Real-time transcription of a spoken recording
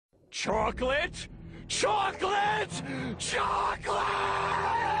Chocolate? Chocolate! Chocolate!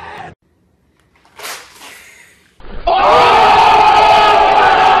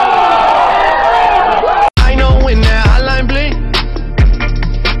 I know when that hotline bling,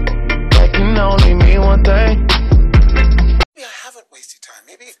 that can only mean one thing. Maybe I haven't wasted time.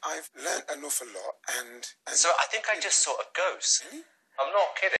 Maybe I've learned an awful lot and So I think I just saw a ghost. Really? I'm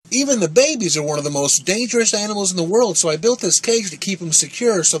not kidding. Even the babies are one of the most dangerous animals in the world, so I built this cage to keep them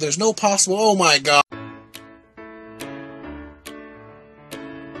secure so there's no possible... Oh my god.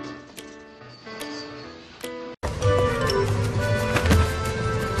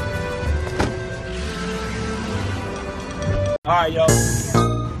 Alright, yo.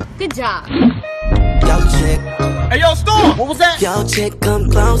 Good job. Yo, chick. Hey, yo, Storm! What was that? Yo, chick, come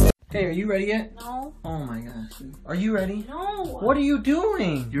close. Hey, are you ready yet? No. Oh my gosh. Are you ready? No. What are you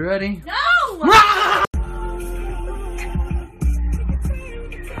doing? You ready? No!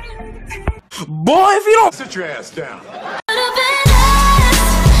 Boy, if you don't sit your ass down. Should've been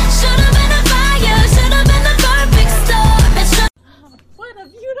us. Should've been a fire. Should've been the perfect storm. What a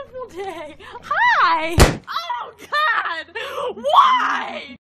beautiful day. Hi! Oh, God!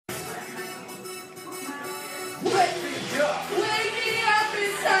 Why?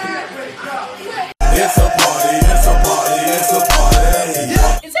 It's a party, it's a party, it's a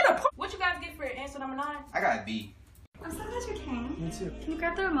party. Is it a what you guys get for answer number 9? I got a B. I'm so glad you came. Me too. Can you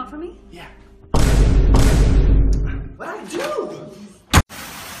grab the remote for me? Yeah. What'd I do?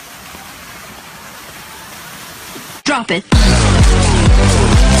 Drop it.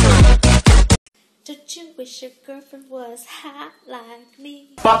 Don't you wish your girlfriend was hot like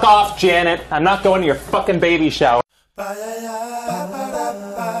me? Fuck off, Janet. I'm not going to your fucking baby shower. Not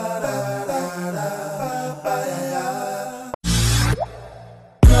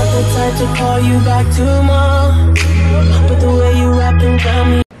the type to call you back tomorrow, but the way you rapping got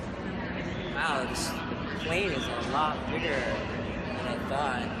me. Wow, this plane is a lot bigger than I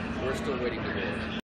thought. We're still waiting to go.